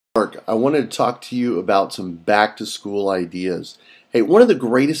Mark, I wanted to talk to you about some back to school ideas. Hey, one of the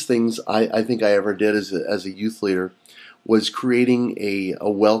greatest things I think I ever did as a youth leader was creating a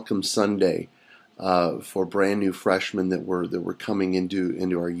welcome Sunday for brand new freshmen that were coming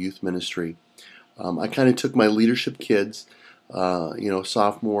into our youth ministry. I kind of took my leadership kids,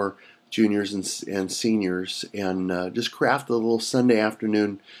 sophomore, juniors, and seniors, and just crafted a little Sunday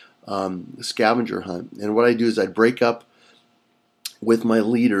afternoon scavenger hunt. And what I do is I break up with my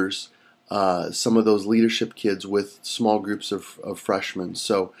leaders, some of those leadership kids with small groups of freshmen.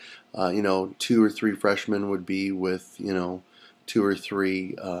 So, 2 or 3 freshmen would be with, 2 or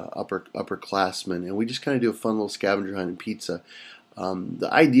 3 upperclassmen, and we just kind of do a fun little scavenger hunt and pizza. The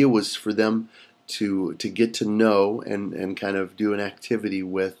idea was for them to get to know and kind of do an activity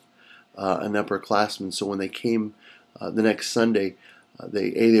with an upperclassman. So when they came the next Sunday,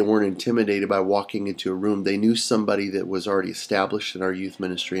 they weren't intimidated by walking into a room. They knew somebody that was already established in our youth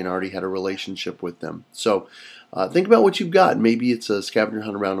ministry and already had a relationship with them. So think about what you've got. Maybe it's a scavenger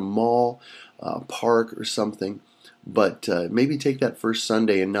hunt around a mall, park, or something. But maybe take that first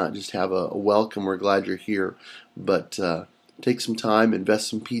Sunday and not just have a welcome, we're glad you're here, but take some time, invest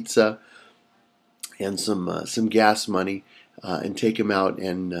some pizza and some gas money, and take them out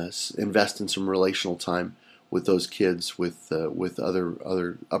and invest in some relational time with those kids, with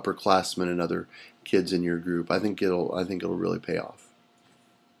other upperclassmen and other kids in your group. I think it'll really pay off.